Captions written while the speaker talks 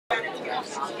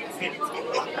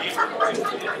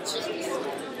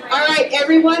All right,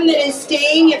 everyone that is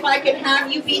staying, if I could have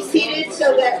you be seated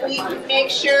so that we can make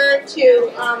sure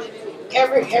to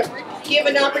give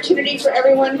an opportunity for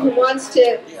everyone who wants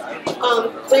to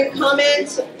bring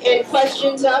comments and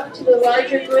questions up to the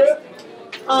larger group.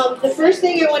 The first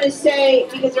thing I want to say,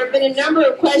 because there have been a number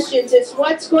of questions, is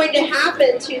what's going to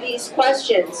happen to these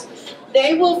questions.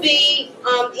 They will be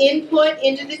input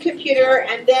into the computer,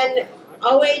 and then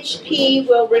OHP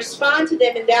will respond to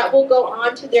them, and that will go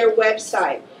onto their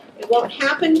website. It won't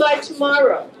happen by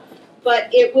tomorrow,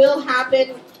 but it will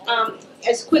happen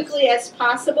as quickly as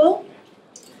possible.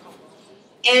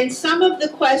 And some of the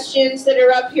questions that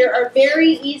are up here are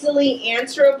very easily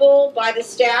answerable by the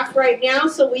staff right now,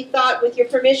 so we thought, with your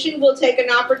permission, we'll take an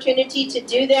opportunity to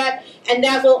do that, and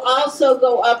that will also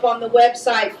go up on the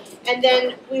website, and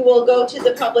then we will go to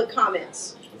the public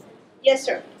comments. Yes,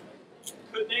 sir?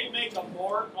 Could they make a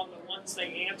mark on the ones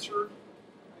they answered?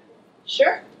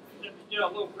 Sure. You know,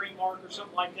 a little green mark or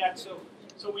something like that, so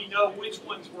we know which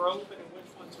ones were open and which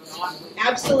ones are not?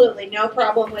 Absolutely, no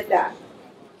problem with that.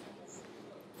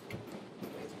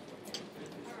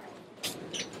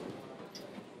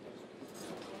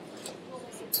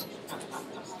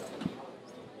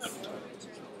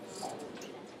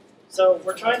 So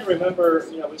we're trying to remember,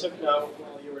 you know, we took note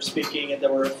while you were speaking, and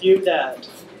there were a few that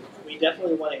we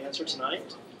definitely want to answer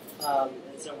tonight. And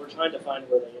so we're trying to find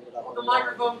where they ended up. Hold the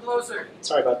microphone closer.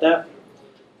 Sorry about that.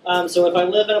 So if I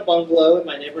live in a bungalow and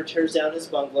my neighbor tears down his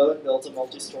bungalow and builds a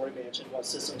multi-story mansion, what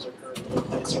systems are currently in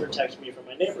place to protect me from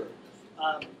my neighbor?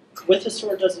 With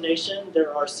historic designation,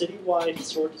 there are citywide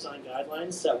historic design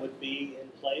guidelines that would be in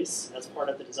place as part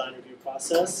of the design review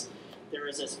process. There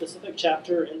is a specific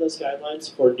chapter in those guidelines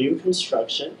for new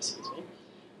construction,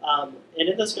 and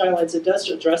in those guidelines it does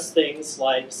address things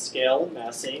like scale and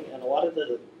massing, and a lot of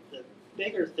the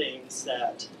bigger things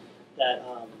that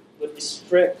would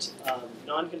restrict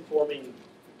non-conforming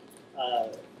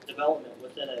development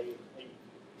within a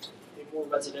more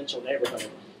residential neighborhood.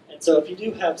 And so if you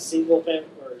do have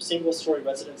single-story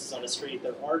residences on a street,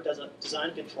 there are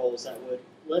design controls that would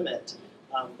limit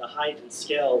the height and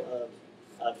scale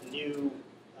of new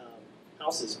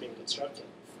houses being constructed.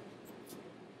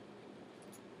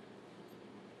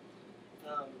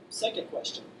 Second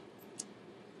question.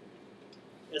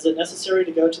 Is it necessary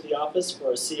to go to the office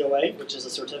for a COA, which is a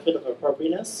certificate of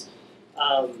appropriateness?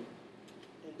 And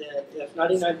then if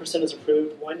 99% is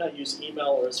approved, why not use email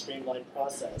or a streamlined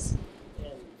process?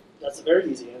 And that's a very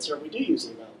easy answer. We do use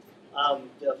email.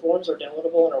 The forms are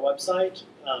downloadable on our website.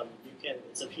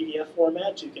 It's a PDF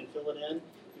format. You can fill it in.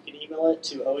 You can email it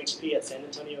to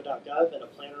ohp@sanantonio.gov, and a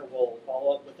planner will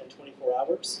follow up within 24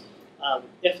 hours.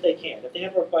 If they can. If they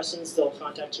have more questions, they'll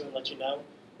contact you and let you know.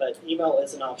 But email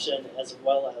is an option, as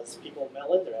well as people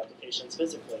mail in their applications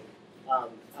physically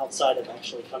outside of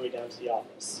actually coming down to the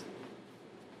office.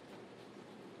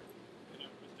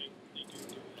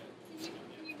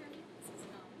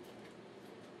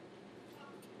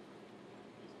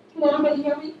 Can everybody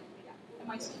hear me? Am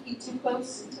I speaking too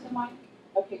close to the mic?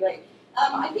 Okay, great.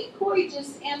 I think Corey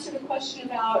just answered a question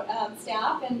about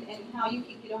staff and how you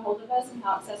can get a hold of us and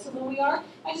how accessible we are.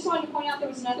 I just wanted to point out there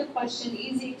was another question.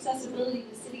 Easy accessibility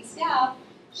to city staff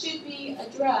should be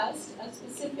addressed, a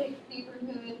specific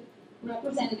neighborhood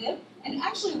representative. And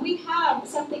actually, we have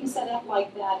something set up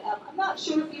like that. I'm not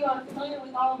sure if you are familiar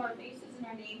with all of our faces and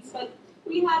our names, but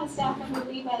we had a staff member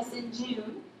leave us in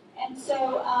June. And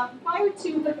so prior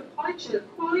to her departure,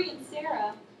 Corey and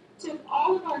Sarah took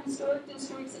all of our historic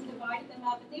districts and divided them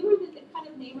up, and they were the kind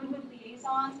of neighborhood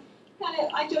liaisons.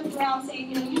 I joked around saying,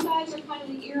 you know, you guys are kind of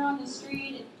the ear on the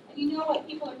street, and you know what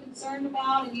people are concerned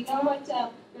about, and you know what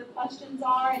their questions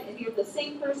are, and you're the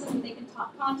same person that they can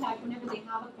contact whenever they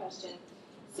have a question.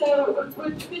 So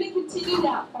we're going to continue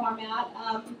that format.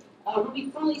 We'll be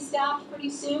fully staffed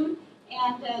pretty soon,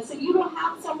 and so you will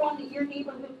have someone that your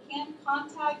neighborhood can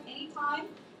contact anytime.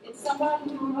 It's someone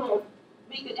who will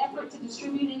make an effort to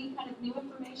distribute any kind of new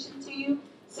information to you.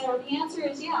 So the answer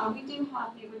is, yeah, we do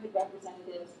have neighborhood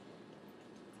representatives.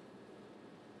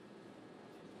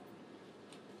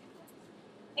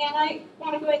 And I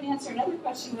want to go ahead and answer another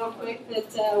question real quick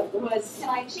that was, can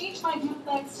I change my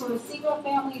duplex to a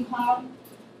single-family home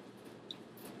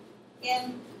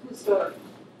in historic?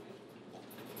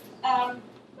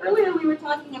 Earlier we were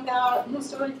talking about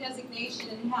historic designation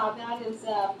and how that is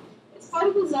it's part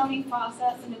of the zoning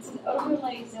process, and it's an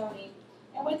overlay zoning.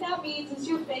 And what that means is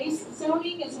your base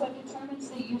zoning is what determines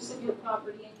the use of your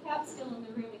property. And Kat's still in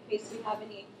the room in case we have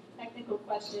any technical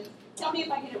questions. Tell me if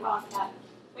I get it wrong, Kat.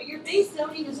 But your base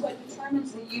zoning is what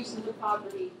determines the use of the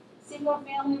property.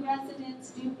 single-family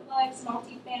residence, duplex,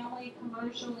 multifamily,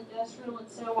 commercial, industrial, and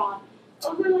so on.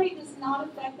 Overlay does not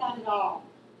affect that at all.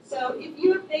 So if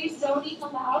your base zoning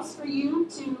allows for you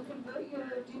to convert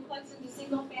your duplex into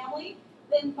single family,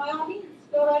 then by all means,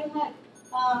 go right ahead.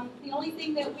 The only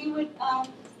thing that we would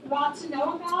want to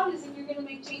know about is if you're going to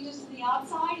make changes to the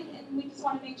outside, and we just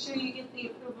want to make sure you get the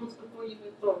approvals before you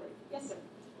move forward. Yes, sir.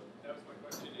 That was my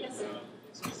question. Yes, sir.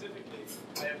 Specifically,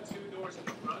 I have two doors in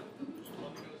the front.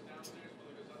 One that goes downstairs,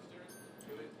 one that goes upstairs.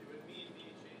 It would mean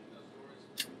me changing those doors,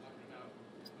 talking about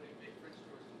putting big French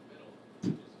doors in the middle,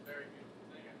 which is a very beautiful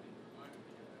thing. I think we're going to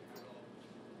be have it all,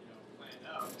 planned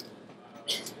out. It's a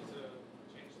change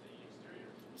to the exterior.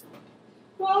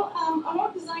 Well, I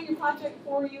won't design your project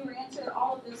for you or answer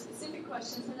all of those specific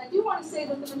questions, but I do want to say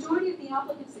that the majority of the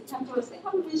applicants that come to us, they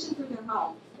have a vision for their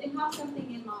home. They have something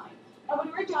in mind. And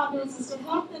what our job is to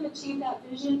help them achieve that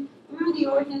vision through the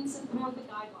ordinance and through the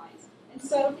guidelines. And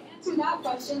so to answer that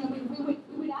question, we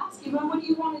would ask you, well, what do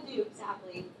you want to do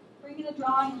exactly? Bring in a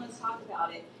drawing and let's talk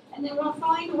about it. And then we'll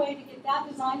find a way to get that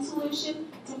design solution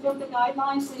to fit the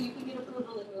guidelines so you can get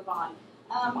approval and move on.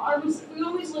 We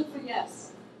always look for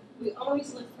yes. We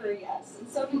always look for a yes, and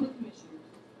so do the commissioners.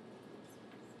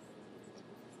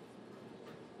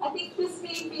 I think this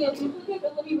may be a duplicate,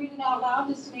 but let me read it out loud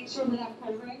just to make sure that I'm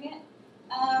covering it.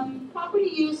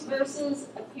 Property use versus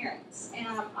appearance,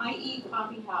 i.e.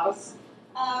 coffee house.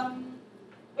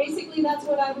 Basically, that's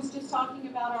what I was just talking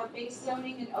about, our base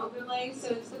zoning and overlay. So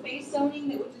it's the base zoning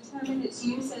that would determine its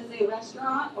use as a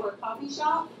restaurant or a coffee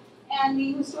shop, and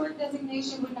the historic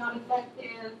designation would not affect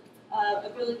their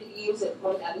ability to use it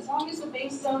for that. As long as the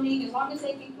base zoning, as long as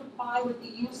they can comply with the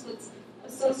use that's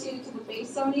associated to the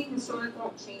base zoning, historic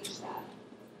won't change that.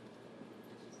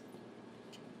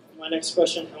 My next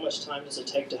question, how much time does it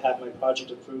take to have my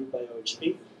project approved by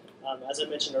OHP? As I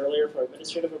mentioned earlier, for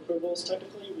administrative approvals,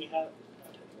 technically we have,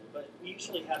 not technically, but we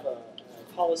usually have a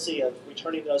policy of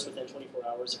returning those within 24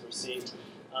 hours if received.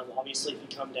 Obviously, if you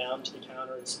come down to the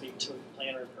counter and speak to a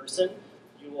planner in person,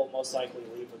 you will most likely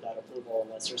leave with that approval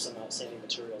unless there's some outstanding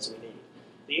materials we need.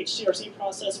 The HDRC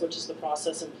process, which is the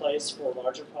process in place for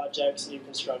larger projects, new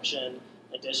construction,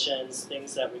 additions,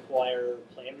 things that require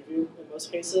plan review in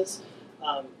most cases,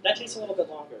 that takes a little bit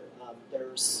longer.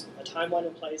 There's a timeline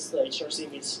in place. The HDRC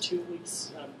meets 2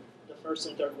 weeks, the first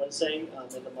and third Wednesday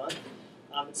in the month.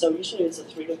 And so usually it's a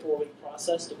 3 to 4 week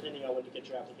process depending on when you get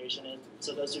your application in.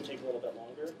 So those do take a little bit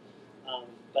longer.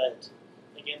 But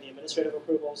again, the administrative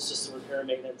approvals, just the repair,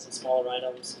 maintenance, and smaller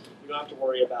items, you don't have to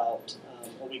worry about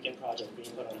a weekend project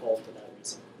being put on hold for that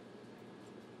reason.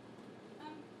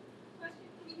 Question,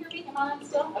 can you hear me? Am I on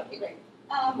still? Okay, great.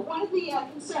 One of the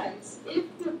concerns, if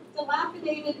the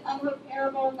dilapidated,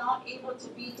 unrepairable, not able to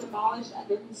be demolished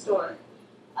under historic.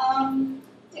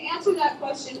 To answer that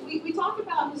question, we talk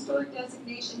about historic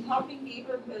designation helping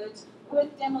neighborhoods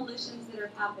with demolitions that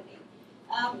are happening.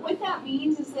 What that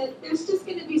means is that there's just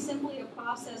going to be simply a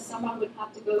process someone would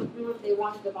have to go through if they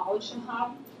want to demolish a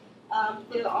home.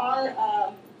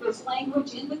 There's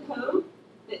language in the code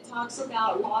that talks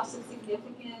about loss of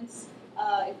significance,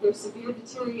 if there's severe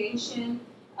deterioration.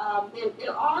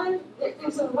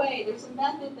 There's a way, there's a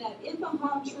method that if a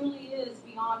home truly is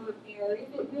beyond repair,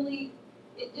 if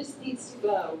it just needs to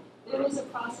go, there is a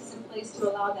process in place to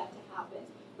allow that to happen.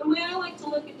 The way I like to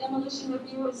look at demolition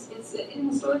review is that in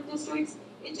historic districts,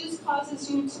 it just causes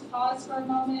you to pause for a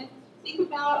moment, think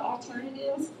about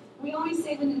alternatives. We always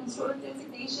say that in historic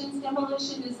designations,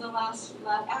 demolition is the last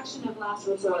action of last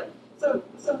resort. So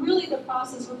really the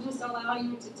process will just allow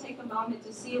you to take a moment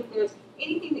to see if there's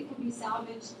anything that can be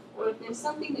salvaged or if there's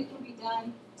something that can be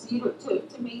done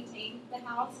to maintain the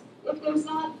house. If there's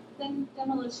not, then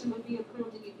demolition would be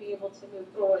approved and you'd be able to move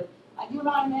forward. I do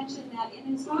want to mention that in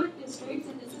historic districts,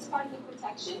 and this is part of the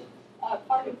protection,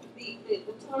 part of the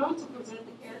tool to preserve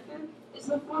the character, is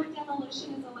before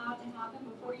demolition is allowed to happen,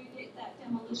 before you get that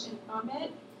demolition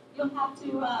permit, you'll have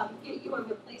to get your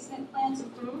replacement plans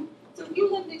approved. So if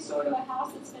you live next door to a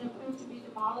house that's been approved to be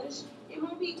demolished, it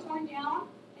won't be torn down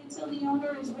until the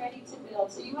owner is ready to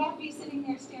build. So you won't be sitting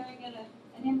there staring at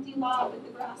an empty lot with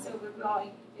the grass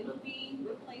overgrowing. It'll be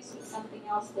replaced with something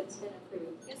else that's been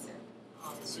approved. Yes, sir?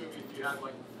 I'm assuming if you had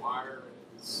like a fire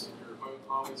and your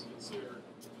home is considered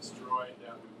destroyed,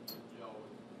 that would,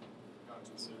 not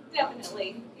considered.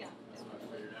 Definitely, yeah. That's what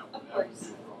I figured out. Of That would course.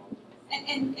 be wrong.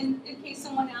 And in case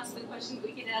someone asked the question,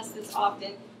 we get asked this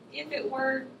often. If it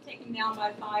were taken down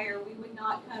by fire, we would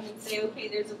not come and say, okay,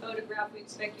 there's a photograph, we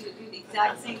expect you to do the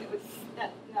exact same.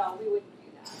 No, we wouldn't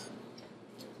do that.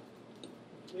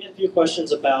 We had a few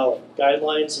questions about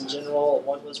guidelines in general.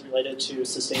 One was related to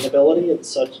sustainable, and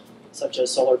such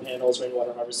as solar panels,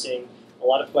 rainwater harvesting, A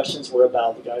lot of questions were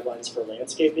about the guidelines for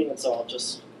landscaping, and so I'll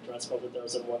just address both of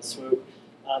those in one swoop.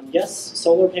 Yes,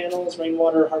 solar panels,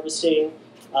 rainwater harvesting.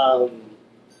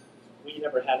 We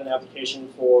never had an application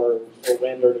for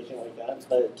wind or anything like that,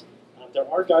 but there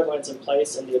are guidelines in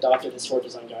place and the adopted historic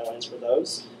design guidelines for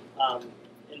those.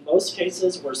 In most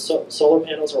cases where solar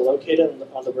panels are located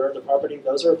on the rear of the property,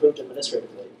 those are approved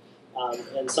administratively.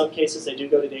 In some cases, they do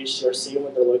go to the HCRC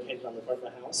when they're located on the front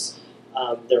of the house.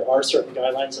 There are certain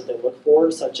guidelines that they look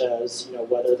for, such as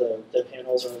whether the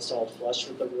panels are installed flush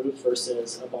with the roof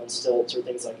versus up on stilts or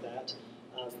things like that.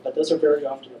 But those are very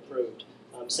often approved.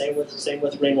 Same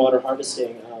with rainwater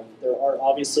harvesting. There are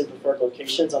obviously preferred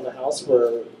locations on the house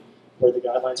where the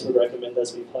guidelines would recommend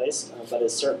those be placed, but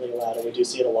it's certainly allowed, and we do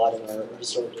see it a lot in our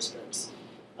historic districts.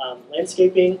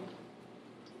 Landscaping,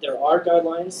 there are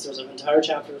guidelines. There's an entire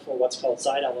chapter for what's called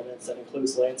side elements that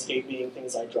includes landscaping,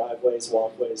 things like driveways,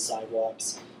 walkways,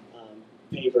 sidewalks,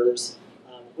 pavers.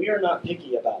 We are not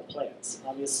picky about plants.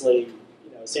 Obviously,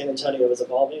 San Antonio is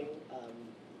evolving.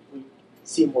 We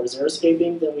see more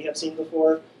xeriscaping than we have seen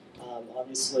before.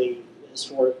 Obviously, the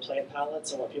historic plant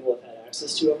palettes and what people have had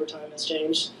access to over time has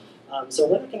changed. So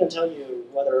we're not going to tell you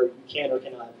whether you can or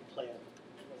cannot plant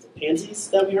pansies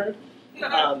that we heard.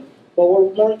 What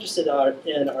we're more interested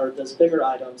in are those bigger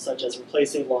items, such as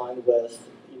replacing lawn with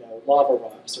lava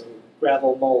rocks or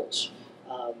gravel mulch,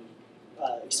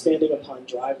 expanding upon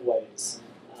driveways,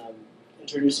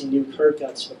 introducing new curb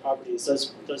cuts to the properties.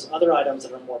 Those other items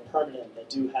that are more permanent that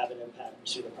do have an impact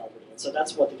to the property. And so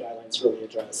that's what the guidelines really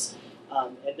address.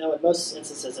 And no, in most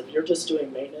instances, if you're just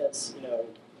doing maintenance,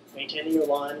 maintaining your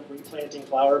lawn, replanting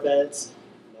flower beds,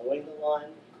 mowing the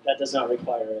lawn, that does not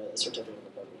require a certificate of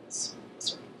appropriateness. Yes,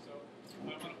 sir. So,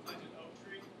 if I want to plant an oak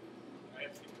tree, I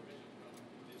have to get permission from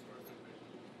the historic preservation.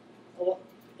 Well,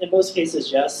 in most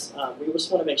cases, yes. We just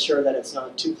want to make sure that it's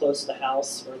not too close to the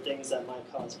house or things that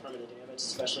might cause permanent damage,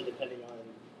 especially depending on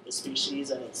the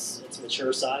species and its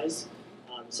mature size.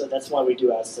 So that's why we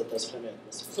do ask that those come in.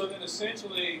 So then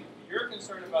essentially, you're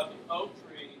concerned about the oak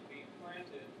tree being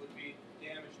planted would be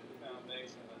damage to the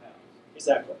foundation of the house.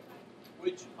 Exactly.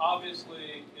 Which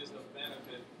obviously is of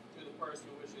benefit to the person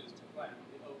who wishes to plant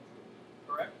the oak tree,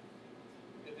 correct?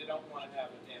 If they don't want to have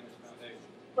a damaged foundation.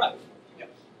 Right. Yes.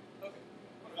 Okay.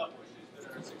 What about bushes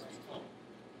that are 6 feet tall?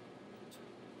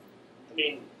 I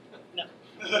mean, no.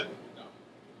 No.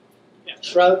 Yeah.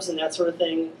 Shrubs and that sort of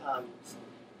thing.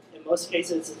 In most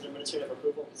cases, it's administrative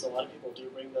approval because a lot of people do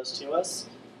bring those to us.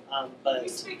 Can you But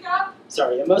speak up?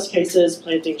 sorry, in most cases,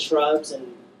 planting shrubs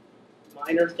and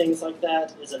minor things like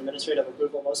that is administrative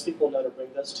approval. Most people know to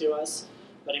bring those to us.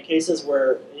 But in cases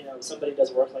where somebody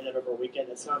does work like that over a weekend,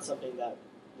 it's not something that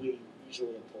we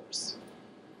usually enforce,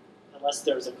 unless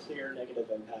there's a clear negative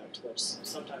impact, which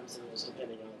sometimes there is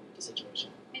depending on the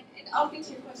situation. And I'll get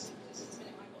to your question in just a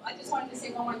minute, Michael. I just wanted to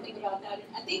say one more thing about that.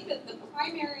 I think that the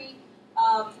primary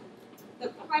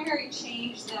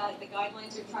change that the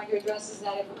guidelines are trying to address is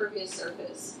that impervious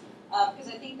surface. Because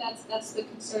I think that's the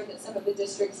concern that some of the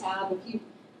districts have.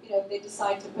 If they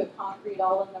decide to put concrete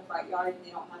all in the front yard and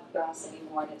they don't have grass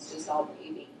anymore and it's just all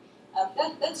paving.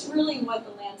 That's really what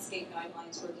the landscape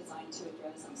guidelines were designed to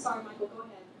address. I'm sorry, Michael, go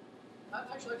ahead. I'd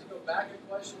actually like to go back a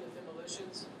question to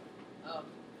demolitions. I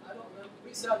don't remember,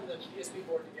 we sat in the PSP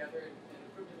board together and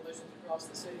approved demolitions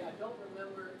across the city. I don't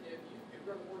remember if you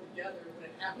were on the board together when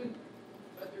it happened,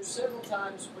 but there's several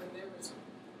times when there was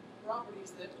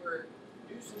properties that were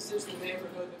nuisances in the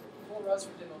neighborhood that were before us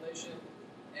for demolition,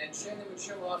 and Shannon would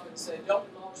show up and say, don't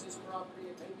demolish this property,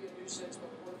 it may be a nuisance, but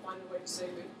we want to find a way to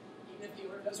save it. Even if the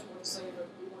owner doesn't want to save it,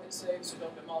 we want it saved, so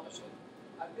don't demolish it.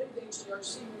 I've been to the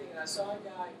HCRC meeting and I saw a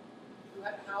guy who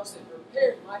had a house that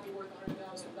repaired might be worth $100,000.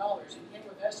 He came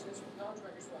with estimates from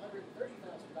contractors for $130,000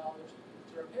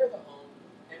 to repair the home,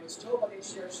 and was told by the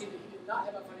HCRC that he did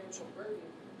not have a financial burden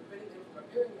preventing him from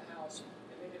repairing the house,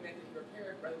 and they demanded he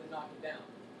repair it rather than knock it down.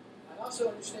 I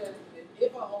also understand that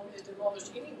if a home is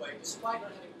demolished anyway, despite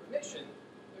not having permission,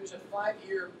 there's a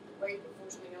 5-year wait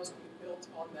before something else can be built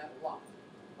on that lot.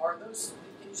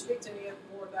 Can you speak to any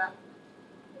more of that?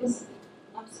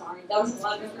 I'm sorry, that was a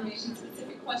lot of information.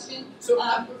 Specific question. So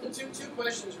two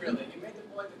questions really. You made the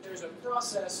point that there's a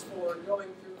process for going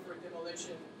through for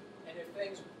demolition, and if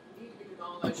things need to be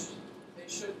demolished, they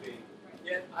should be.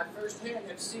 Yet I firsthand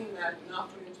have seen that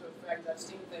not put into effect. I've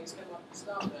seen things come up to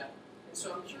stop that. And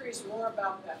so I'm curious more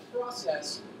about that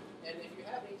process, and if you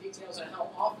have any details on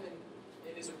how often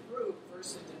it is approved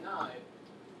versus denied.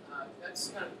 That's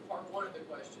kind of part one of the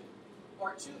question.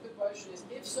 Part two of the question is,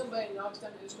 if somebody knocks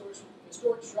down a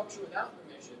historic structure without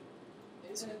permission,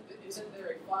 isn't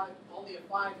there only a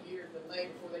 5-year delay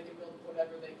before they can build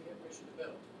whatever they can get permission to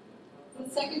build? The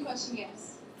second question,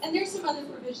 yes. And there's some other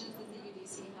provisions that the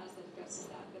UDC has that addresses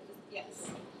that, but yes.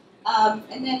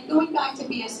 And then going back to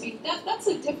BSB,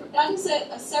 that is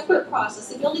a separate process.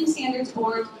 The Building Standards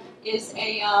Board is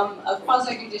a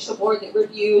quasi-judicial board that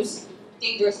reviews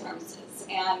dangerous premises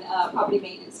and property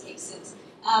maintenance cases.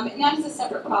 And that is a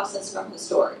separate process from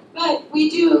historic. But we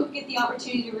do get the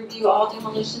opportunity to review all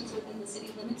demolitions within the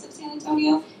city limits of San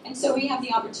Antonio, and so we have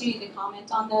the opportunity to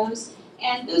comment on those.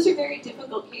 And those are very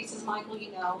difficult cases, Michael,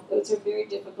 you know. Those are very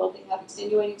difficult. They have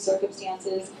extenuating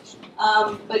circumstances.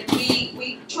 But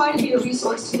we try to be a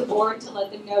resource to the board to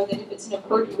let them know that if it's an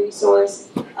important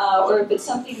resource or if it's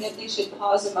something that they should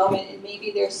pause a moment and maybe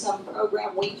there's some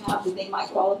program we have that they might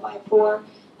qualify for,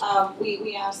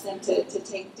 we ask them to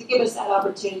give us that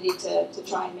opportunity to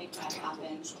try and make that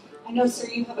happen. I know, sir,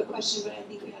 you have a question, but I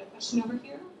think we had a question over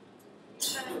here.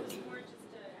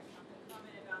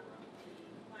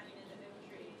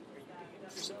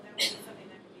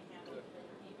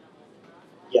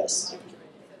 Yes.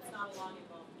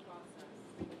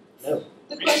 No.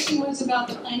 The question was about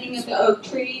the planting of the oak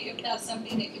tree, if that's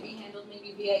something that could be handled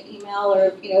maybe via email, or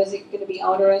is it going to be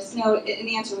onerous? No, and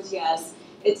the answer was yes.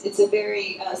 It's a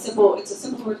very simple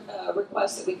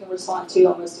request that we can respond to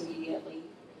almost immediately.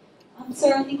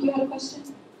 Sir, I think you had a question.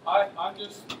 I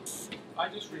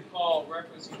just recall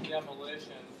referencing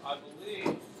demolition. I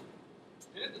believe,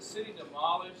 did the city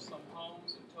demolish some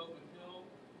homes in Tobin Hill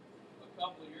a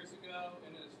couple of years ago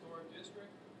in the historic district?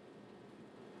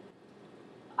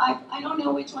 I don't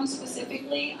know which one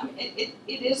specifically. It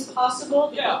is possible.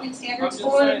 The Yeah, Building Standards I'm just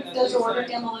Board saying that does these order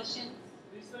things- demolition.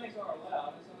 These things are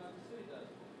allowed, it's not the city does.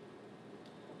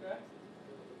 Okay?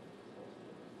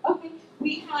 Okay.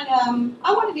 We had,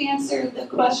 I wanted to answer the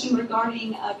question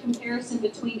regarding a comparison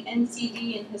between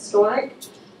NCD and historic.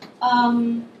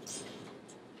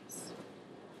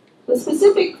 The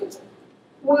specific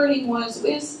wording was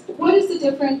what is the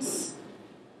difference,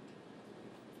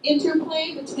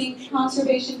 interplay between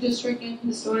conservation district and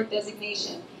historic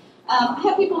designation? I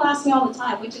have people ask me all the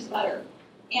time, which is better?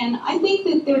 And I think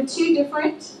that they're two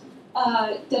different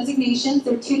designations.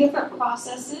 They're two different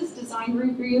processes, design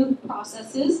review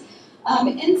processes.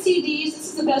 NCDs, this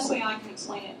is the best way I can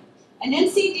explain it. An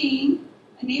NCD,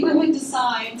 a neighborhood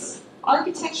decides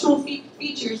architectural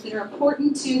features that are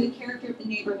important to the character of the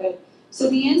neighborhood. So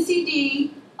the NCD,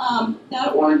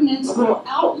 that ordinance will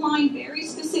outline very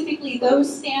specifically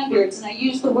those standards, and I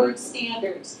use the word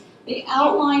standards. They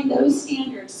outline those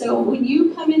standards. So when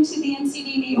you come into the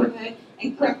NCD neighborhood,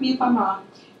 and correct me if I'm wrong,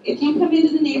 if you come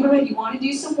into the neighborhood, you want to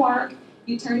do some work,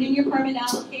 you turn in your permit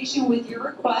application with your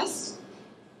request,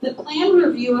 the plan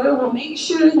reviewer will make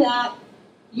sure that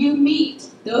you meet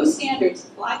those standards,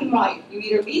 black and white. You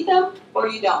either meet them or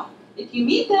you don't. If you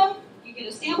meet them, you get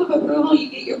a stamp of approval, you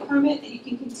get your permit, and you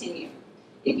can continue.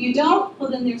 If you don't, well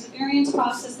then there's a variance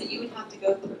process that you would have to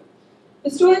go through.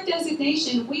 Historic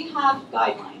designation, we have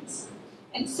guidelines.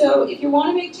 And so if you want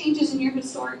to make changes in your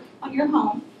on your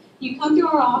home, you come to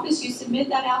our office, you submit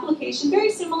that application,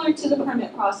 very similar to the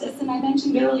permit process. And I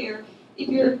mentioned earlier, if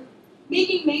you're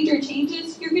making major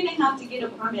changes, you're going to have to get a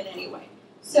permit anyway.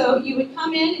 So you would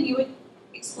come in and you would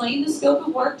explain the scope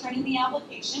of work, turn in the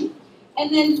application,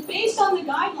 and then based on the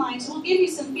guidelines, we'll give you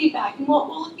some feedback and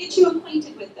we'll get you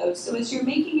acquainted with those. So as you're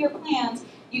making your plans,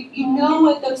 you know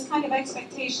what those kind of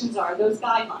expectations are, those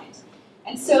guidelines.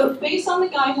 And so based on the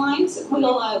guidelines,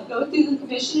 we'll go through the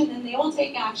commission and then they will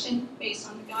take action based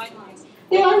on the guidelines.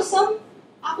 There are some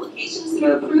applications that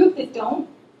are approved that don't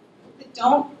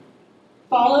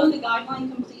follow the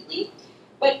guideline completely.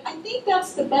 But I think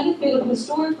that's the benefit of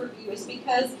historic review, is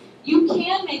because you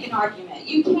can make an argument.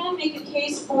 You can make a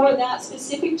case for that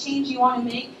specific change you want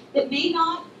to make that may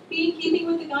not be in keeping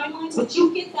with the guidelines, but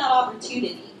you get that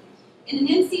opportunity. In an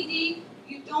NCD,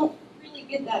 you don't really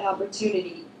get that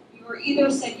opportunity. You are either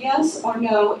said yes or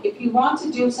no. If you want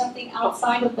to do something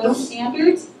outside of those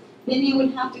standards, then you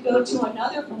would have to go to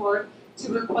another board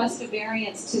to request a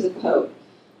variance to the code.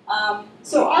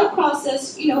 So our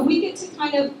process, we get to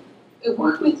kind of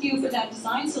work with you for that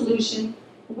design solution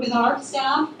with our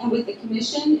staff and with the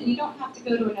commission, and you don't have to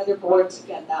go to another board to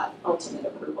get that ultimate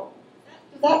approval.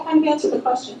 Does that kind of answer the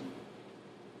question?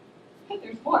 Okay,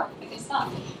 there's more. I guess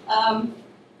not.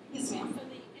 Yes, ma'am. So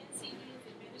the NCD is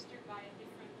administered by a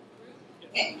different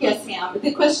group? Yes, ma'am.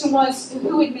 The question was,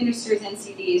 who administers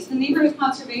NCDs? The Neighborhood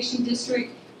Conservation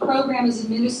District program is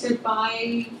administered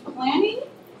by Planning?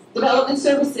 Development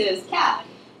Services, CAT,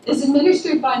 is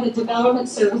administered by the Development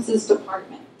Services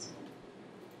Department.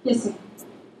 Yes, ma'am.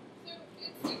 So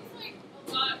it seems like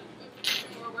a lot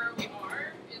of where we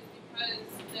are is because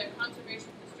the conservation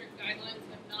district guidelines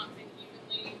have not been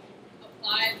evenly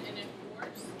applied and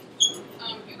enforced.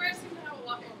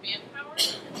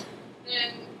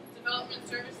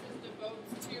 process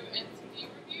devotes to NCD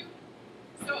review.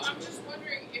 So I'm just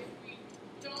wondering if we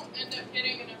don't end up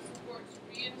getting enough support to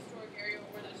be in a historic area,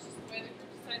 or that's just the way the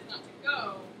group decides not to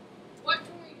go, what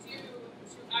can we do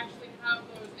to actually have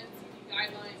those NCD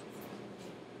guidelines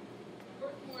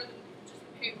worth more than just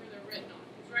the paper they're written on?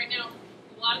 Because right now,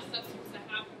 a lot of stuff seems to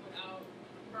happen without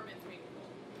permits being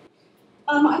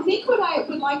pulled. I think what I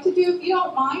would like to do, if you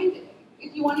don't mind,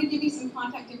 if you want to give me some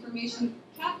contact information,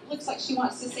 Kat looks like she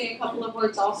wants to say a couple of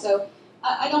words also.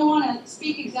 I don't want to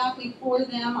speak exactly for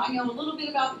them. I know a little bit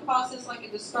about the process like I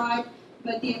described,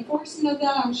 but the enforcement of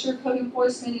that, I'm sure code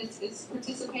enforcement is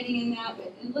participating in that.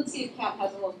 And let's see if Kat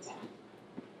has a little to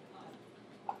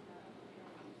add.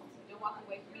 Don't walk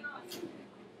away from me.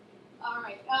 All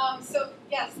right. So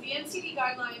yes, the NCD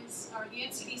guidelines or the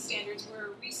NCD standards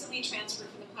were recently transferred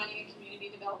from the Planning and Community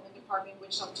Development Department,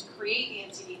 which helped to create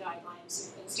the NCD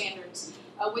guidelines and standards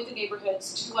with the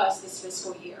neighborhoods to us this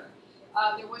fiscal year.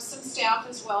 There was some staff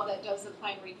as well that does the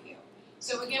plan review.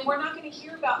 So again, we're not going to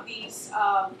hear about these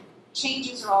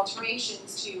changes or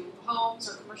alterations to homes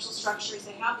or commercial structures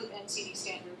that have the NCD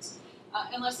standards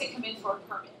unless they come in for a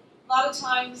permit. A lot of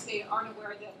times they aren't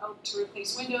aware that to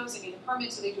replace windows they need a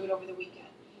permit, so they do it over the weekend.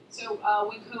 So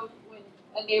when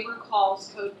a neighbor calls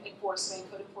code enforcement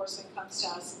comes to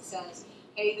us and says,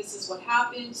 hey, this is what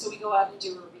happened, so we go out and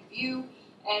do a review,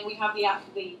 and we have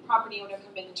the property owner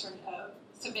come in and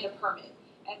submit a permit,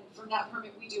 and from that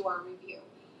permit we do our review.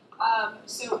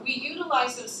 So we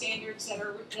utilize those standards that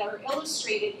are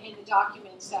illustrated in the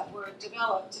documents that were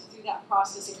developed through that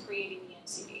process in creating the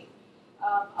NCD.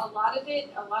 A lot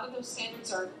of those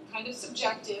standards are kind of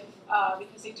subjective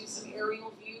because they do some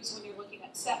aerial views when you're looking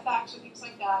at setbacks or things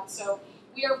like that. So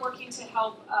we are working to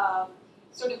help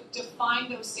sort of define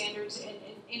those standards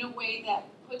in a way that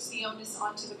puts the onus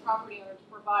onto the property owner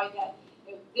to provide that,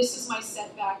 you know, this is my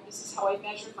setback, this is how I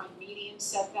measured my median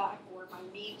setback or my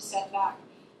mean setback,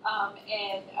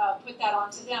 and put that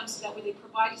onto them so that way they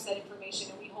provide us that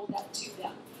information and we hold that to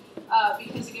them.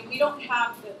 Because again, we don't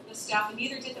have the staff, and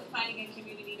neither did the Planning and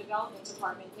Community Development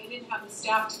Department. They didn't have the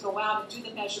staff to go out and do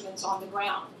the measurements on the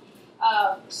ground.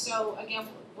 So again,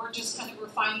 we're just kind of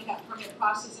refining that permit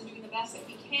process and doing the best that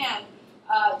we can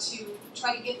to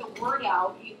try to get the word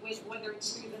out, whether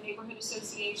it's through the neighborhood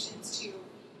associations, to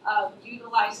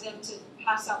utilize them to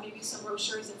pass out maybe some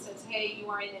brochures that says, hey, you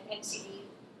are in an NCD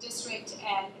district,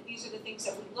 and these are the things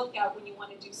that we look at when you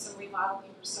want to do some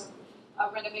remodeling or some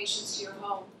renovations to your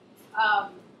home.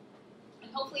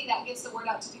 And hopefully that gets the word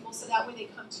out to people so that way they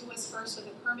come to us first with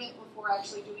a permit before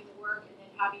actually doing the work and then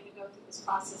having to go through this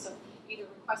process of either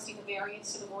requesting a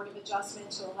variance to the Board of Adjustment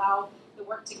to allow the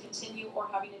work to continue or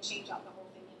having to change out the whole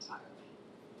thing entirely.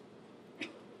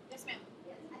 Yes, ma'am.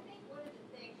 Yes, I think one of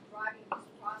the things driving this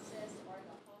process are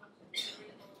the homes and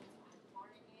three homes I'm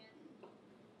farming in.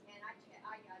 And I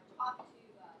talked to,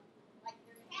 like,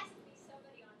 there has to be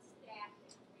somebody on staff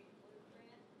that can read a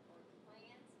blueprint or the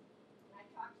plans. And I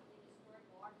talked to the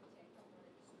historical architect on one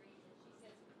of the streets, and she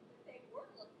says that they were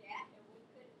looked at and we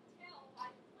couldn't tell by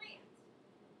the plans.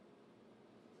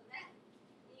 So that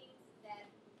means that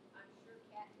I'm sure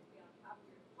Kat will be on top of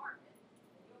your department,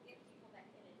 and you'll get people that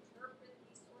can interpret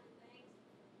these sort of things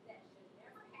that should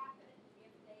never happen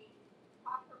if the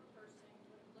proper person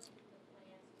would have looked at the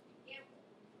plans to begin with.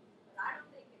 But I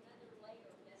don't think another layer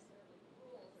of necessarily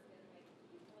rules are going to make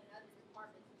people in other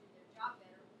departments do their job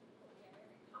better. But we have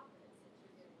every confidence that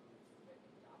you're doing a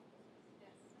terrific job.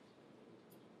 Yes.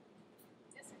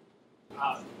 Yes, sir.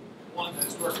 One, the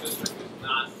historic district is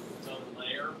not its own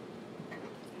layer.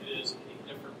 It is a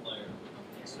different layer.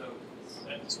 And so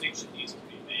that distinction needs to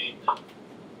be made that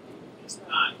it's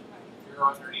not, if you're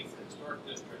underneath the historic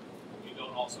district, you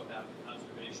don't also have the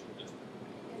conservation district.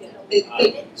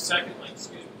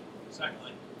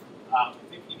 Secondly, I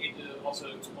think you need to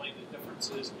also explain the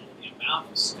differences in the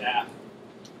amount of staff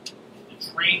and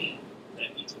the training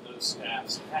that each of those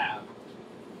staffs have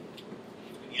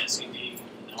between the NCD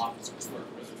and the Office of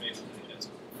Historic Preservation. I think that's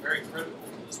very critical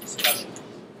to this discussion.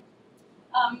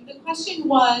 The question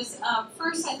was,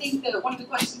 first I think that one of the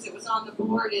questions that was on the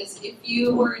board is if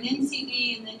you were an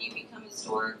NCD and then you become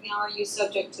historic, now are you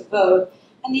subject to both?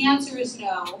 And the answer is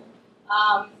no.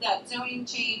 That zoning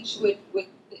change would,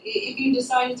 if you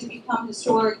decided to become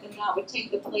historic, then that would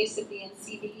take the place of the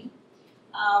NCD.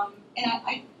 And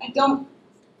I don't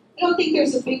think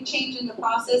there's a big change in the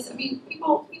process. I mean,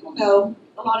 people know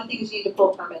a lot of things you need to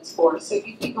pull permits for. So if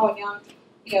you keep going down,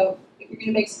 you know, if you're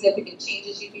going to make significant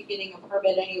changes, you'd be getting a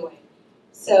permit anyway.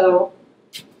 So,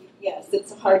 yes,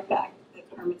 it's a hard fact that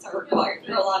permits are required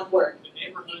for a lot of work. The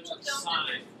neighborhoods are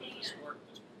signed with historic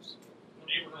districts. The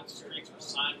neighborhoods and streets are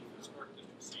signed with historic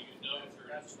districts, so you know if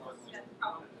you're in a historic district.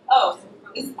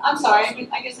 I'm sorry,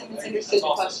 I guess I misunderstood That's the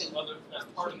also question. that's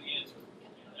part of the answer.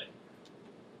 That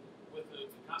with the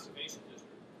conservation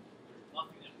district, there's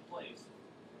nothing in place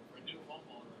for a new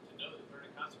homeowner to know that they're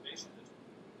in a conservation district.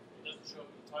 It doesn't show up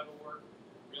in the title work,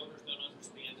 realtors don't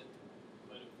understand it,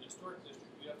 but in the historic district,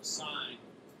 you have a sign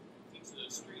on each of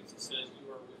those streets that says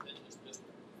you are within this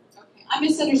district. Okay, I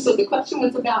misunderstood. The question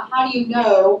was about how do you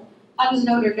know, how does an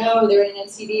owner know they're in an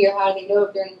NCD, or how do they know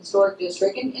if they're in a historic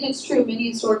district? And it's true, many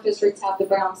historic districts have the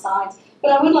brown signs.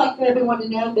 But I would like for everyone to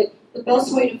know that the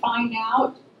best way to find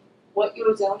out what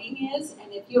your zoning is,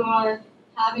 and if you are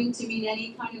having to meet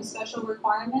any kind of special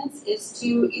requirements, is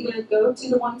to either go to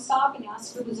the One Stop and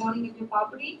ask for the zoning of your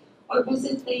property, or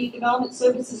visit the Development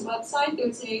Services website.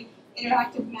 There's a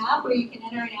interactive map where you can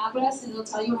enter an address and it'll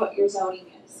tell you what your zoning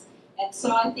is. And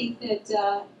so I think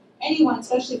that anyone,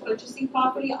 especially purchasing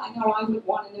property, I know I would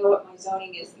want to know what my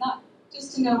zoning is, not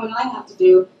just to know what I have to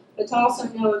do, but to also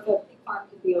know if a pig farm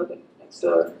can be open next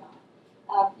door or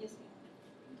not. Yes,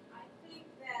 ma'am. I think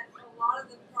that a lot of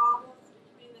the problems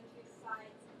between the two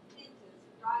sides hinges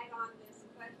right on this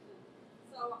question.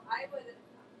 So I would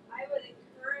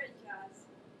encourage us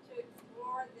to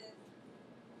explore this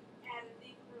at a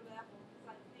deeper level, because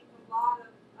I think a lot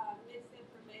of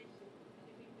misinformation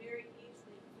can be very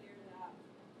easily cleared up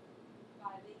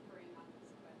by lingering on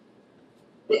this question.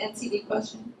 The NCD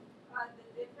question?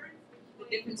 The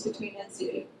Difference between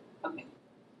NCD. Okay.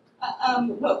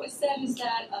 What was said is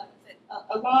that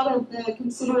a lot of the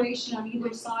consideration on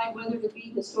either side, whether to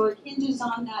be historic, hinges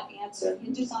on that answer,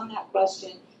 hinges on that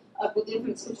question of the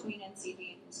difference between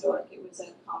NCD and historic. It was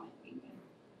a comment being made.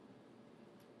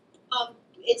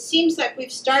 It seems like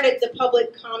we've started the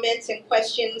public comments and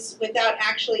questions without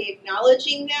actually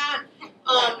acknowledging that.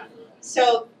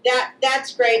 So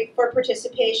that's great for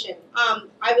participation.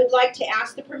 I would like to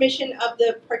ask the permission of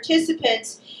the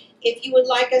participants if you would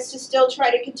like us to still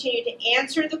try to continue to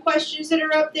answer the questions that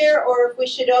are up there, or if we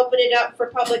should open it up for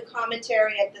public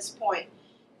commentary at this point.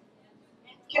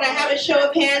 Can I have a show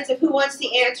of hands of who wants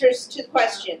the answers to the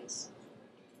questions?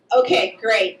 Okay,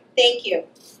 great. Thank you.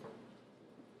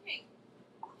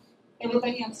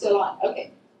 Everybody, I'm still on. Okay.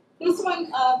 This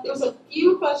one, there's a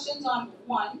few questions on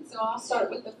one, so I'll start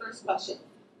with the first question.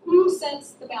 Who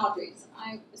sets the boundaries?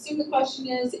 I assume the question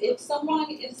is, if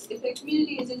the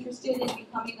community is interested in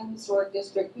becoming a historic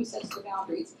district, who sets the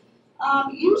boundaries?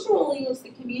 Usually it's the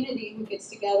community who gets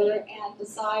together and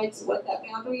decides what that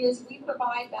boundary is. We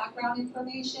provide background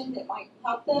information that might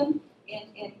help them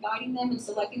in guiding them in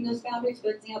selecting those boundaries.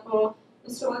 For example,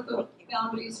 historical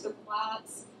boundaries for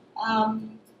flats.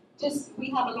 We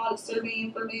have a lot of survey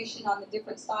information on the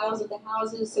different styles of the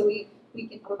houses, so we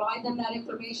can provide them that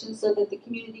information so that the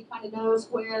community kind of knows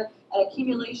where an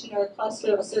accumulation or a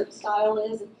cluster of a certain style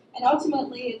is. And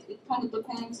ultimately, it kind of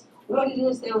depends what it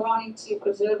is they're wanting to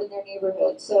preserve in their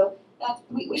neighborhood. So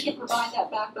we can provide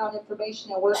that background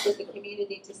information and work with the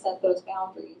community to set those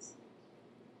boundaries.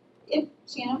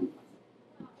 Shannon?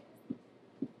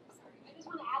 Sorry, I just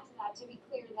want to add to that to be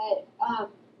clear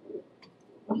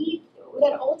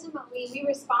that ultimately we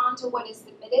respond to what is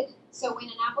submitted. So when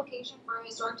an application for a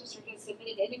historic district is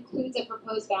submitted, it includes a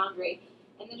proposed boundary.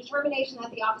 And the determination that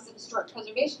the Office of Historic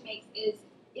Preservation makes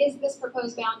is this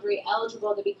proposed boundary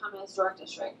eligible to become a historic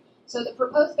district? So the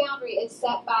proposed boundary is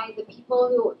set by the people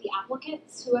the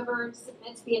applicants, whoever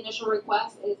submits the initial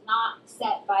request, is not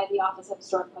set by the Office of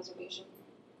Historic Preservation.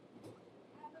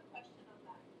 I have a question on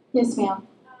that. Yes, ma'am.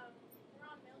 We're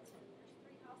on Milton. There's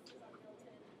 3 houses on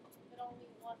Milton, but only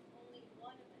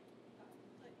one of them got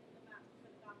put in the map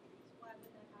for the boundaries. Why would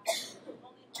that happen?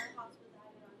 Only our house was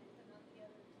added on it, but not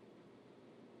the other 2.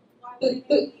 Why would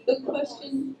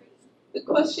The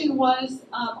question was,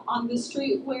 on the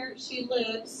street where she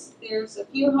lives, there's a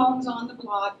few homes on the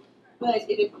block, but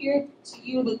it appeared to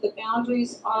you that the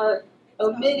boundaries are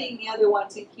omitting the other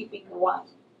ones and keeping the one.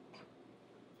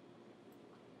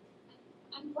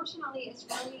 Unfortunately,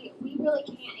 we really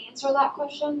can't answer that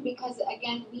question because,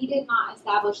 again, we did not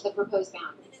establish the proposed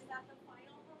boundaries. And is that the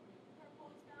final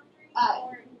proposed boundary,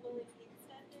 or will it be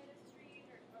extended a street?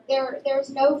 Or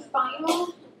There's no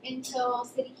final until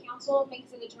City Council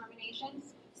makes a determination.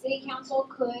 City Council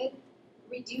could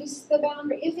reduce the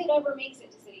boundary if it ever makes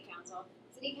it to City Council.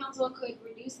 City Council could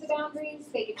reduce the boundaries.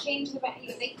 They could change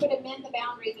they could amend the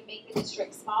boundaries and make the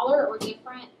district smaller or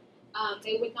different.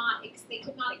 They could not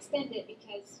extend it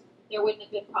because there wouldn't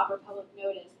have been proper public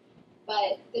notice.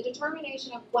 But the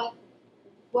determination of what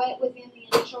within the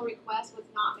initial request was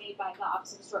not made by the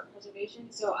Office of Historic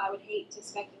Preservation. So I would hate to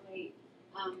speculate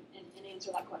and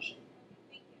answer that question.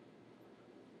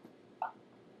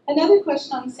 Another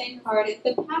question on the same part, if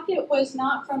the packet was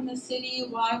not from the city,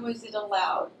 why was it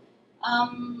allowed?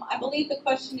 I believe the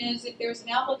question is if there's an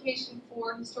application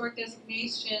for historic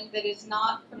designation that is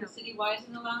not from the city, why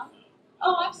isn't allowed?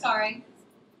 Oh, I'm sorry.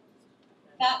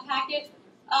 That packet?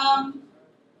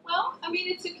 Well, I mean,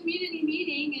 it's a community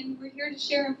meeting, and we're here to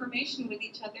share information with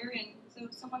each other, and so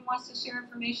if someone wants to share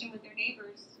information with their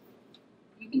neighbors,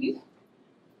 you can do that.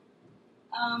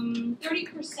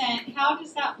 30%, how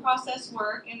does that process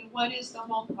work, and what is the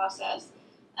whole process?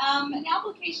 An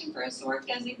application for historic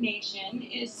designation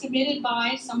is submitted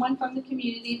by someone from the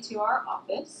community to our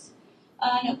office.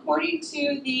 And according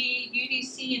to the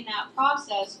UDC in that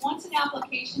process, once an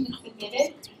application is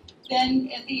submitted,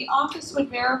 then the office would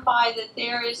verify that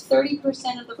there is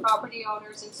 30% of the property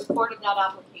owners in support of that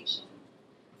application.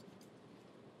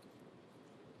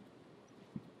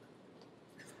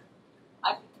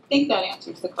 I think that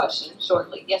answers the question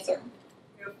shortly. Yes, sir.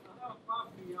 If I'm a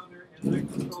property owner and I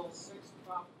control 6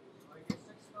 properties, I get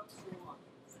 6 votes for one.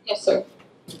 Yes, sir.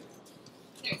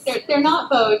 They're not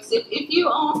votes. If you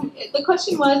own, the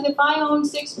question was, if I own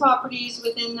 6 properties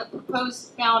within the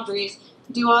proposed boundaries,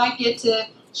 do I get to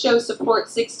show support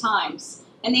 6 times?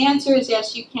 And the answer is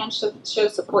yes, you can show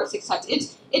support 6 times.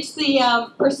 It's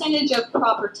the percentage of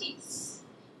properties,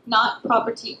 not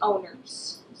property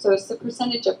owners. So it's the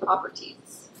percentage of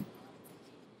properties.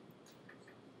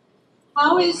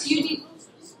 How is UDC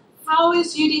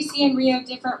and Rio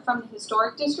different from the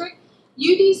historic district?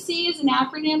 UDC is an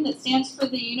acronym that stands for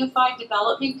the Unified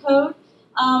Development Code.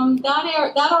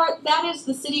 That is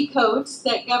the city codes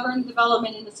that govern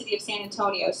development in the city of San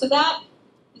Antonio. So that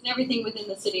is everything within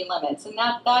the city limits, and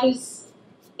that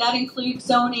includes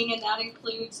zoning, and that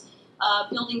includes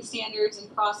building standards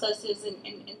and processes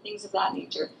and things of that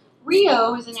nature.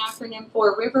 RIO is an acronym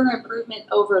for River Improvement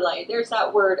Overlay. There's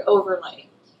that word, overlay.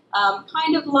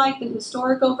 Kind of like the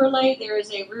historic overlay, there is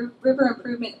a river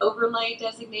improvement overlay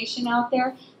designation out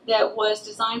there that was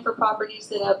designed for properties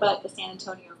that abut the San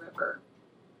Antonio River.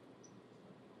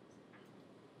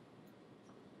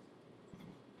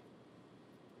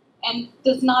 And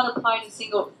does not apply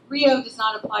to RIO does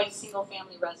not apply to single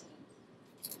family residents.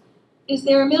 Is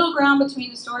there a middle ground between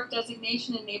historic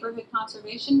designation and neighborhood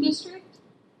conservation district?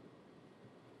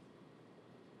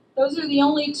 Those are the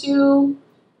only 2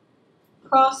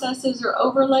 processes or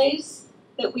overlays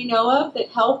that we know of that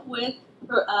help with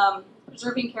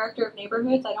preserving character of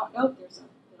neighborhoods. I don't know if there's a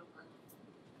middle ground.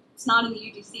 It's not in the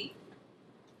UDC.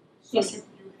 So Yes, sir.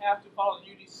 you have to follow the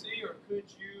UDC, or could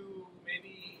you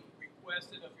maybe request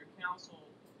it of your council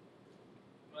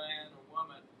man or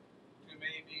woman to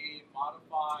maybe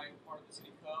modify part of the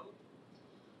city code?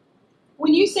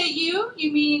 When you say you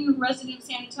mean resident of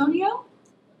San Antonio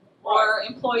or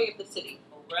employee of the city?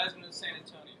 A resident of San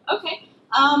Antonio. Okay.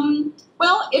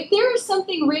 Well, if there is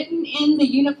something written in the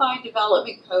Unified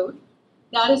Development Code,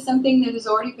 that is something that has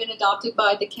already been adopted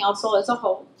by the council as a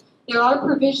whole. There are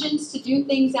provisions to do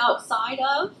things outside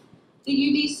of the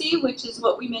UDC, which is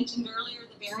what we mentioned earlier,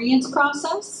 the variance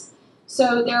process.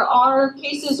 So there are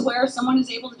cases where someone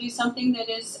is able to do something that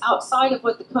is outside of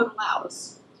what the code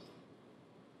allows.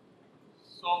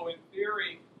 So in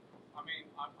theory, I mean,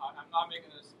 I'm not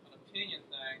making this an opinion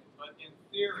thing, but in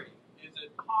theory, is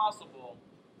it possible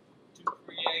to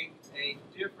create a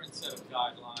different set of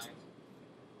guidelines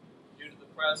due to the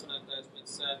precedent that's been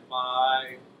set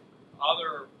by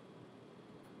other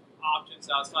options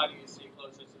outside of UDC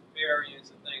code, such as variance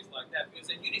and things like that? Because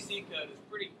the UDC code is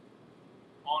pretty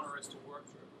onerous to work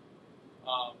through.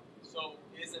 So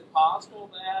is it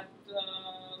possible that the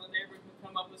neighborhood could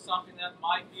come up with something that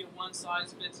might be a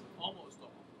one-size-fits-almost all?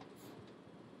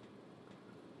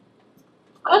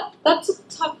 That's a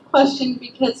tough question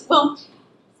because, well,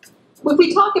 if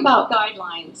we talk about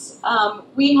guidelines,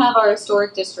 we have our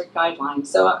historic district guidelines.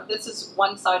 So this is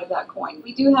one side of that coin.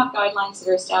 We do have guidelines that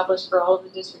are established for all of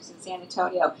the districts in San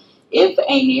Antonio. If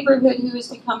a neighborhood who has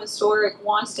become historic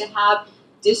wants to have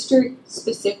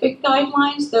district-specific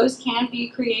guidelines, those can be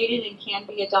created and can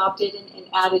be adopted and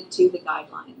added to the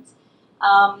guidelines.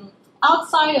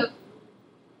 Outside of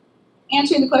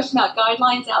answering the question about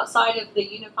guidelines outside of the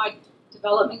Unified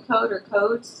Development Code or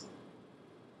codes,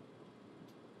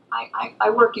 I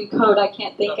work in code. I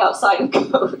can't think outside of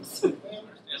codes.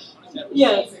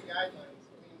 Yes.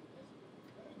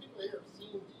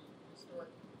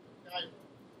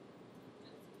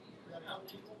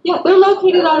 Yeah, they're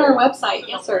located on our website.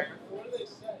 Yes, sir. What do they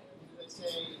say? Do they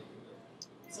say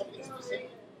something specific?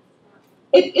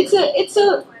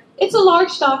 It's a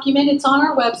large document. It's on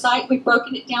our website. We've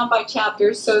broken it down by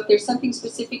chapters. So if there's something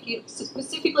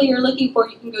specifically you're looking for,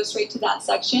 you can go straight to that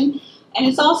section. And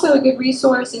it's also a good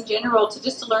resource in general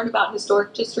to learn about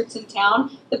historic districts in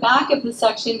town. The back of the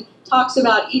section talks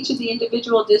about each of the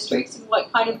individual districts and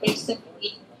what kind of makes them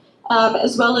unique,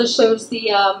 as well as shows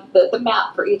the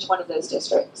map for each one of those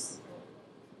districts.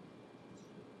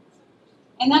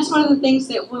 And that's one of the things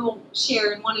that we'll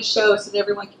share and want to show so that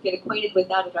everyone can get acquainted with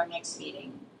that at our next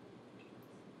meeting.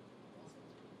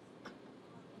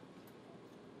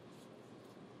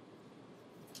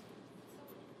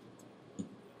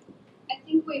 I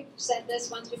think we've said this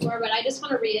once before, but I just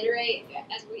want to reiterate,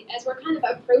 as we're kind of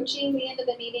approaching the end of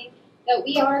the meeting, that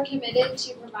we are committed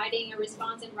to providing a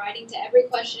response in writing to every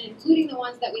question, including the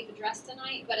ones that we've addressed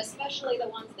tonight, but especially the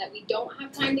ones that we don't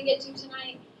have time to get to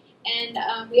tonight.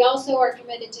 And we also are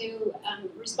committed to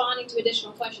responding to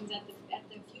additional questions at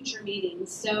the future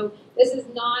meetings. So this is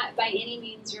not by any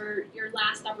means your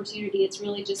last opportunity. It's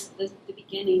really just the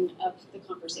beginning of the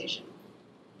conversation.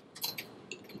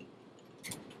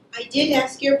 I did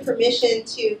ask your permission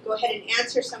to go ahead and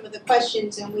answer some of the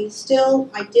questions, and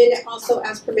I did also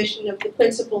ask permission of the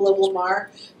principal of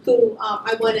Lamar, who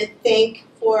I want to thank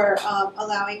for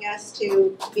allowing us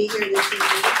to be here this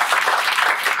evening.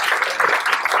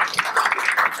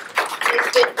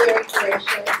 It's been very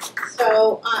gracious.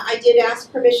 So I did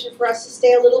ask permission for us to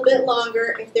stay a little bit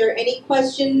longer. If there are any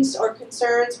questions or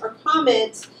concerns or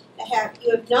comments that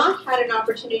you have not had an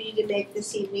opportunity to make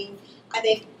this evening, I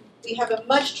think we have a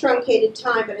much truncated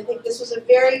time, but I think this was a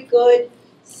very good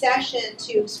session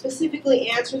to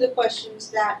specifically answer the questions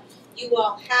that you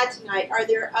all had tonight. Are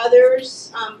there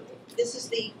others? This is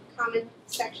the comment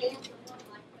section. One of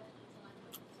my questions that I'm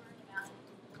concerned about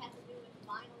had to do with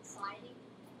vinyl siding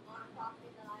on a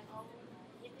property that I own.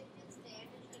 If it gets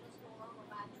damaged in a storm or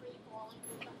by a tree falling,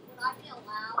 would I be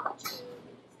allowed to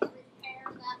repair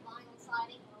that vinyl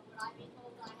siding, or would I be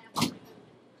told I have to remove it?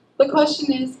 The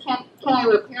question is, can I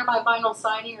repair my vinyl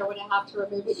siding or would I have to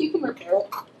remove it? You can repair it.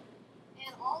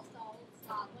 And also,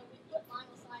 when we put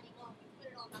vinyl siding on, we put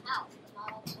it on the house, but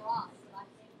not on the garage. But I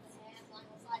think to add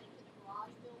vinyl siding to the garage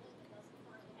building that doesn't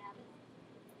currently have it.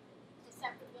 It's a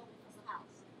separate building from the house.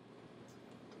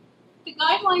 The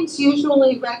guidelines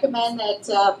usually recommend that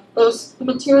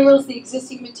the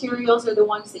existing materials are the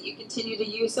ones that you continue to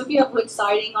use. So if you have wood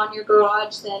siding on your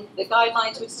garage, then the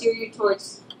guidelines would steer you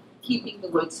towards keeping the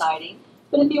wood siding.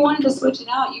 But if you wanted to switch it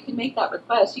out, you can make that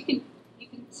request. You can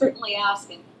certainly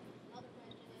ask. And Another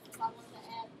question is, if I wanted to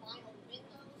add vinyl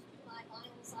windows to my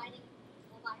vinyl siding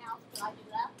on my house, could I do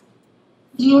that?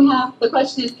 the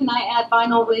question is, can I add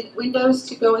vinyl windows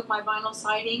to go with my vinyl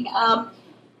siding?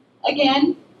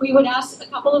 Again, we would ask a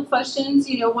couple of questions.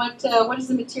 What is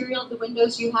the material of the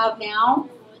windows you have now?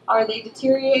 Are they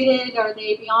deteriorated? Are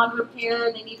they beyond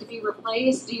repair? They need to be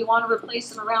replaced. Do you want to replace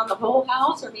them around the whole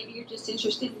house, or maybe you're just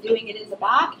interested in doing it in the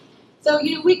back? So,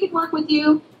 we could work with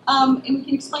you, and we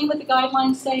can explain what the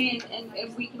guidelines say,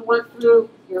 and we can work through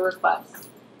your requests.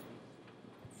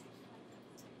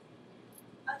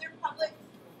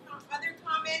 Other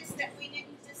comments that we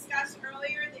didn't discuss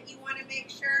earlier that you want to make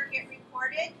sure get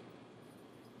recorded?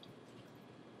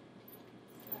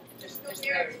 Just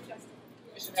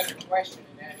another question,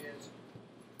 and that is,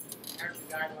 how's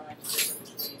the guidelines different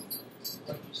between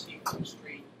what you see from the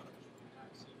street and what you do not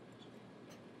see from the street?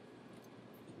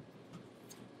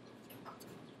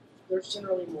 There's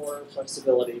generally more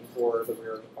flexibility for the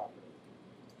rear of the property.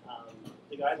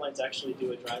 The guidelines actually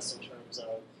do address in terms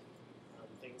of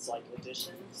things like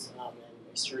additions and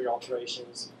exterior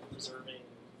alterations, preserving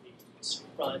the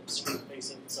front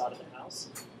street-facing facade of the house.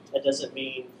 That doesn't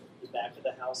mean the back of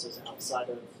the house is outside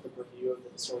of the purview of the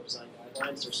historic design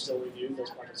guidelines. They're still reviewed, those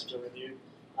projects are still reviewed,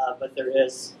 but there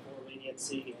is more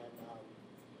leniency,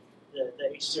 and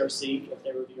the HCRC, if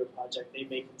they review a project, they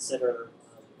may consider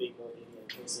being more lenient in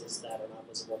cases that are not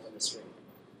visible from the street,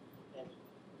 and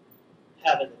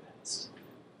have in the past.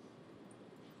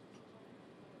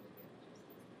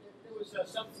 There was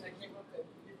something that came up that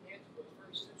you didn't answer, but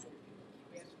very simple.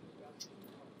 People keep asking me about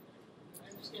control. I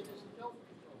understand there's no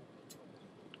control.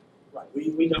 Right,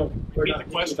 we're not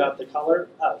thinking about the color.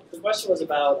 The question was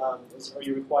about, are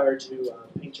you required to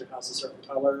paint your house a certain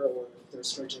color, or if there's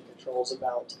stringent controls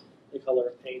about the color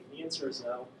of paint? The answer is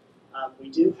no. We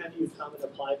do have you come and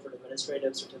apply for an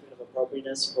administrative certificate of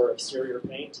appropriateness for exterior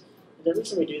paint. And the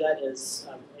reason we do that is,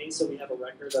 A, so we have a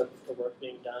record of the work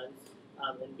being done,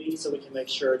 and B, so we can make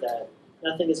sure that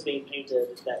nothing is being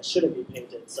painted that shouldn't be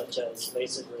painted, such as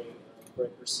masonry,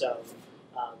 brick, or stone.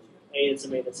 A, it's a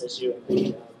maintenance issue, and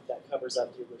B, that covers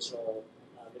up the original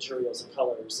materials and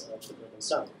colors of the brick and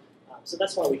stone. So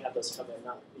that's why we have those come in,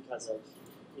 not because of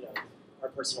our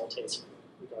personal taste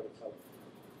regarding color.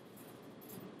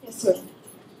 Yes, sir.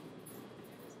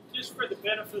 Just for the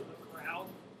benefit of the crowd,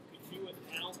 Ralph, could you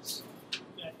announce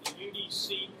that the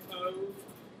UDC code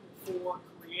for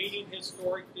creating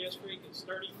historic district is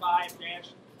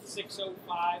 35-605, so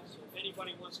if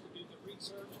anybody wants to do the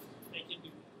research, they can do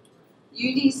that.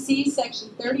 UDC section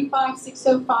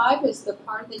 35605 is the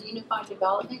part of the Unified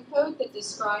Development Code that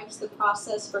describes the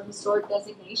process for historic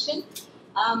designation.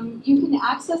 You can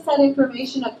access that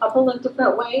information a couple of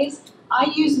different ways. I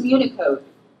use Municode,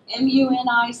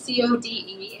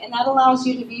 MUNICODE, and that allows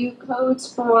you to view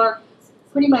codes for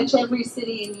pretty much every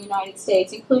city in the United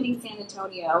States, including San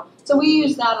Antonio. So we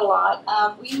use that a lot.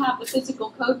 We have the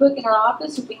physical code book in our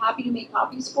office. We'd be happy to make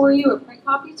copies for you or print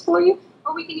copies for you,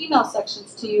 or we can email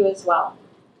sections to you as well.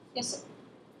 Yes, sir.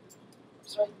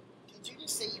 Sorry, did you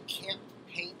just say you can't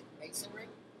paint masonry?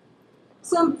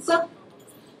 Some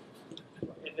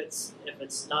If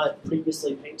it's not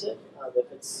previously painted,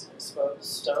 if it's exposed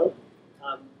stone,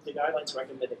 the guidelines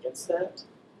recommend against that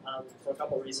for a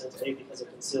couple of reasons. A, because it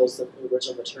conceals the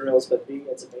original materials, but B,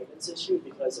 it's a maintenance issue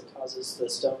because it causes the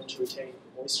stone to retain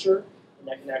moisture, and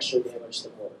that can actually damage the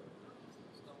mortar.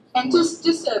 And just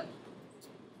to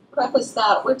preface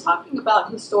that, we're talking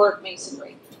about historic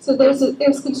masonry. So there's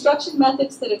construction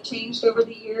methods that have changed over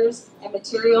the years, and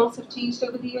materials have changed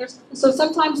over the years. And so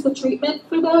sometimes the treatment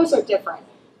for those are different,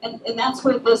 and that's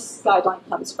where this guideline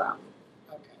comes from.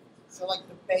 Okay, so like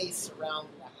the base around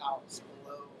the house,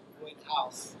 below wood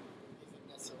house, isn't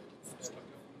necessarily considered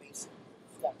masonry.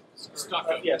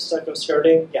 Stucco. Yeah, stucco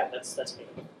skirting. Yeah, that's me.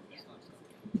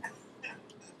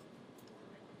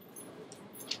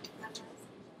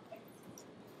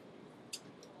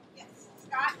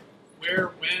 Scott? Where,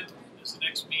 when is the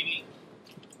next meeting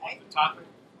on the topic?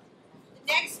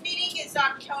 The next meeting is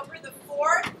October the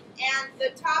 4th, and the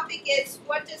topic is,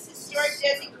 what does historic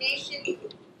designation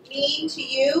mean to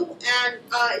you? And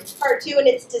it's part 2, and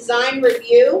it's design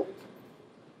review.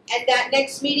 And that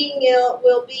next meeting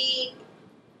will be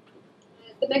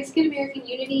The Mexican American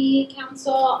Unity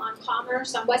Council on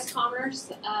Commerce, on West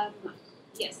Commerce.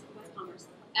 Yes, West Commerce.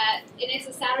 And it's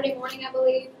a Saturday morning, I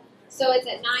believe. So it's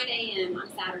at 9 a.m.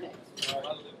 on Saturday.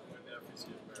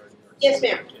 Yes,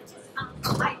 ma'am.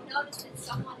 I noticed that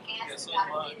someone asked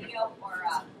about a video or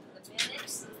the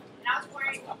minutes, and I was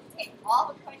wondering if all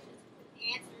the questions put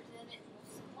answers in it,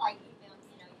 like email,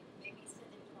 maybe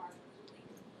send it to our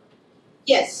leaders.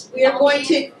 Yes, we're going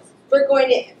to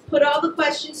put all the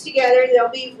questions together. They'll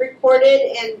be recorded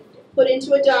and put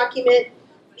into a document.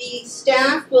 The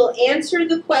staff will answer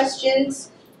the questions.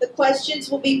 The questions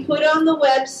will be put on the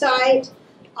website.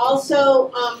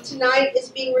 Also, tonight is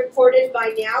being recorded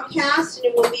by Nowcast, and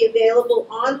it will be available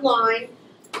online.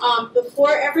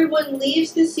 Before everyone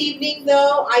leaves this evening,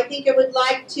 though, I think I would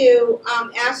like to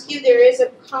ask you, there is a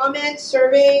comment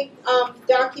survey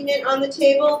document on the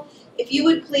table. If you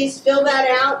would please fill that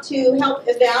out to help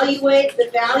evaluate the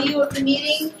value of the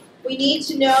meeting. We need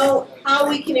to know how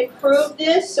we can improve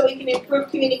this so we can improve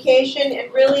communication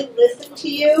and really listen to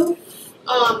you.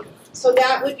 So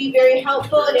that would be very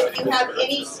helpful. And if you have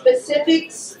any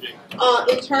specifics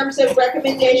in terms of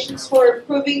recommendations for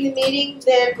improving the meeting,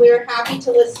 then we're happy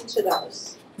to listen to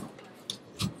those.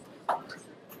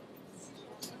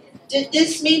 Did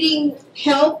this meeting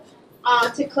help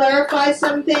to clarify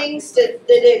some things? Did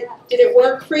it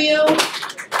work for you?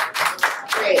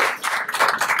 Great.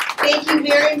 Thank you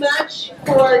very much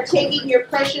for taking your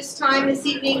precious time this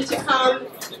evening to come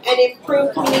and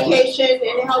improve communication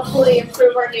and hopefully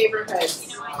improve our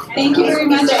neighborhoods. Thank you very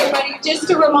much, everybody. Just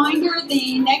a reminder,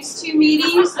 the next 2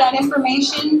 meetings, that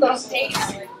information, those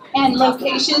dates and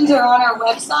locations are on our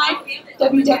website,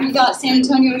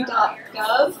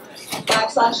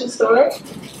 www.sanantonio.gov/historic.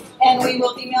 And we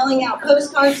will be mailing out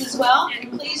postcards as well.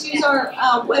 And please use our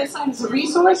website as a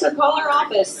resource or call our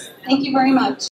office. Thank you very much.